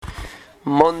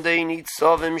Monday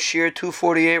Nitzavim Shir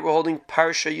 248. We're holding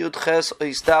Parsha Yud Ches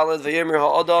Oisdalad Vayemir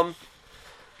Ha'adam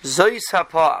Zois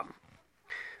Hapam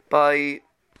by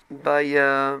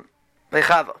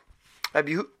Chava.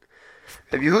 Rabbi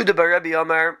Yehuda bar Rabbi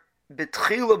Amar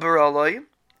B'tchila Baralai.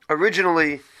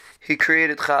 Originally, he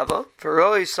created Chava.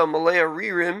 V'roi Samalea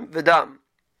Ririm V'dam.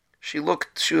 She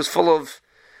was full of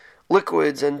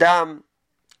liquids and dam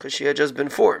because she had just been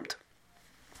formed.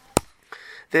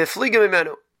 Ve'fliga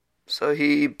Mimenu. So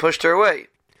he pushed her away.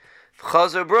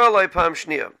 Chazer Baralai Pam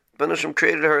Shnia. Ben Hashem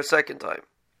created her a second time.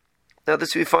 Now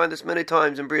we find this many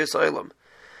times in Bria Sailam.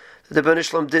 The Ben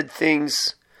Hashem did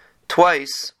things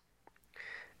twice,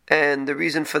 and the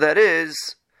reason for that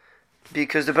is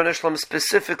because the Ben Hashem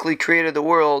specifically created the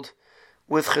world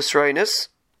with chesroinus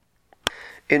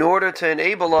in order to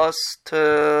enable us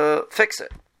to fix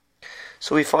it.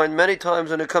 So we find many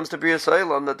times when it comes to Bria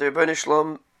Sailam that the Ben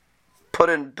Hashem put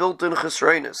in built-in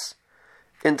chesroinus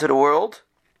into the world,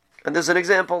 and there's an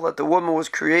example that the woman was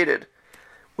created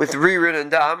with ririn and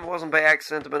dam. It wasn't by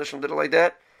accident. The Ben Hashem did it like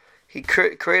that. He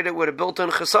created it with a built-in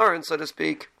chesaron, so to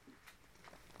speak,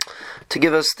 to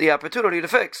give us the opportunity to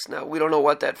fix. Now, we don't know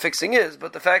what that fixing is,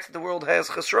 but the fact that the world has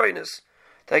chesroinus,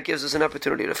 that gives us an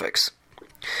opportunity to fix.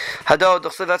 Hadad,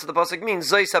 that's what the pasuk means,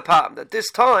 Zois Hapam, that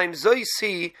this time,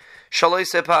 Zoisi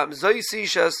Shalois Hapam, Zoisi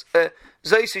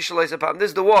Shalois Hapam, this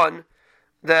is the one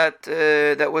that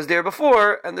was there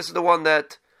before, and this is the one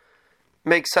that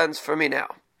makes sense for me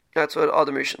now. That's what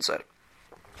Adam Rishon said.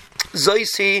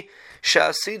 Zoisi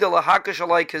Shasida Lahakash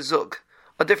Alai Kezug,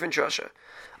 a different drasha.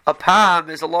 A pam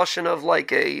is a lotion of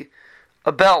like a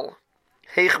bell.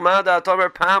 Heichmada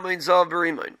Atamer Pam in Zav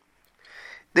Berimain.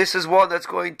 This is one that's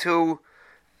going to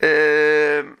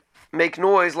make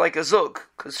noise like a zug,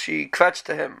 because she kvetched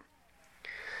to him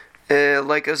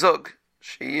like a zug.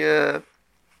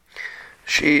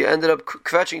 She ended up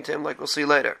kvetching to him, like we'll see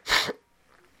later.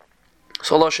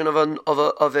 So lotion of a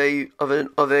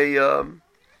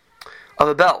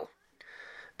bell.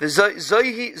 This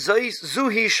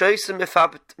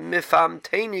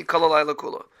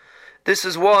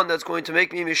is one that's going to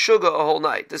make me mishuga a whole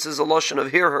night. This is a lotion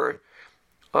of hear her.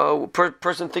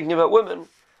 Person thinking about women,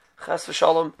 chas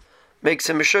v'shalom, makes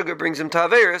him mishuga, brings him to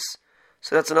averis.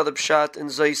 So that's another pshat in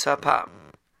Zois Hapam.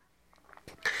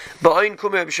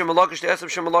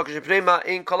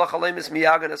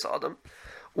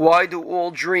 Why do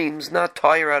all dreams not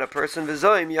tire out a person? But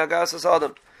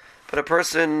a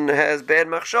person has bad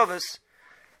machshavas,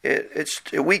 it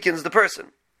weakens the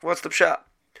person. What's the pshat?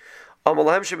 Adam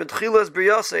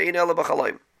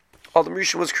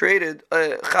Rishon was created,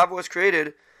 Chava was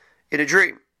created in a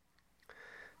dream.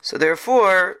 So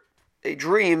therefore, a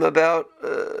dream about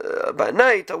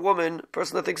night, a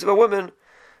person that thinks about women,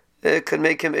 it could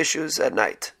make him issues at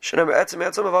night. So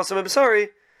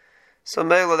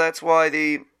Mela, that's why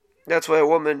a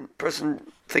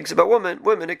person thinks about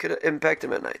women, it could impact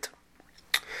him at night.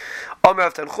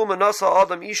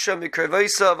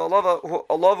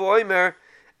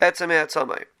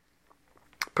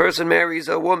 Person marries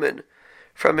a woman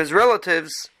from his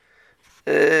relatives,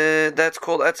 that's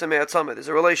called etzemei atzamai. There's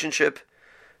a relationship.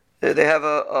 They have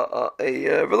a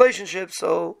relationship,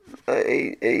 so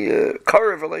a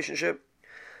karev relationship.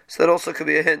 So that also could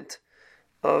be a hint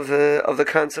of the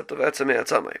concept of etzemei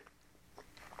atzamai.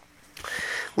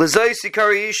 L'zayis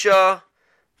yikari isha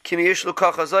kimi yish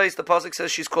lukacha zayis. The pasuk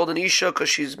says she's called an isha because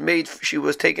she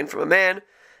was taken from a man.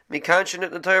 Mikanshin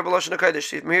in Torah b'lashon hakodesh.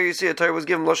 From here you see a Torah was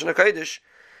given lashon hakodesh,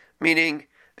 meaning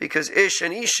because ish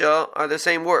and isha are the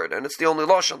same word, and it's the only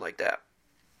lashon like that.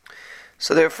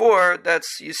 So therefore,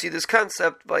 you see this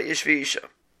concept by ish v'isha.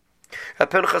 Just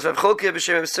like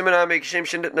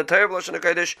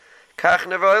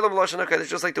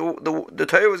the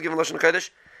Torah was given lashon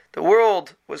hakodesh, the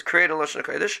world was created in lashon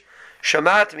hakodesh.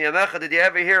 Shamat miyamecha. Did you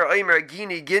ever hear Omer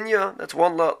Gini Ginya? That's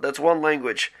one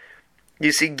language.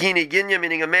 You see Gini Ginya,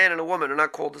 meaning a man and a woman are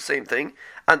not called the same thing.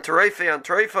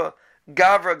 Antreifa,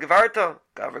 Gavra Gvarta.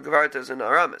 Gavra Gvarta is in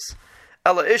Aramis.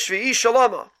 Ella Ishvi Isha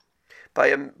Lama.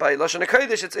 By Lashon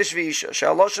HaKodesh, it's Ishvi Isha.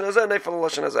 Shal Lashon Hazeh, Neifel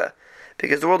Lashon Hazeh.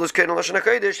 Because the world was created in Lashon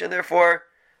HaKodesh, and therefore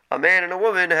a man and a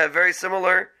woman have very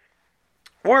similar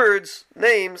words,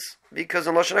 names, because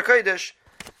in Lashon HaKodesh,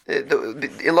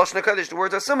 the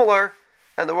words are similar,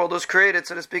 and the world was created,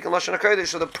 so to speak, in Lashon HaKodesh.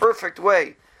 So the perfect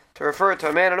way to refer to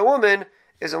a man and a woman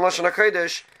is in Lashon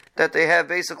HaKodesh, that they have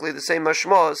basically the same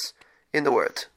mashmos in the word.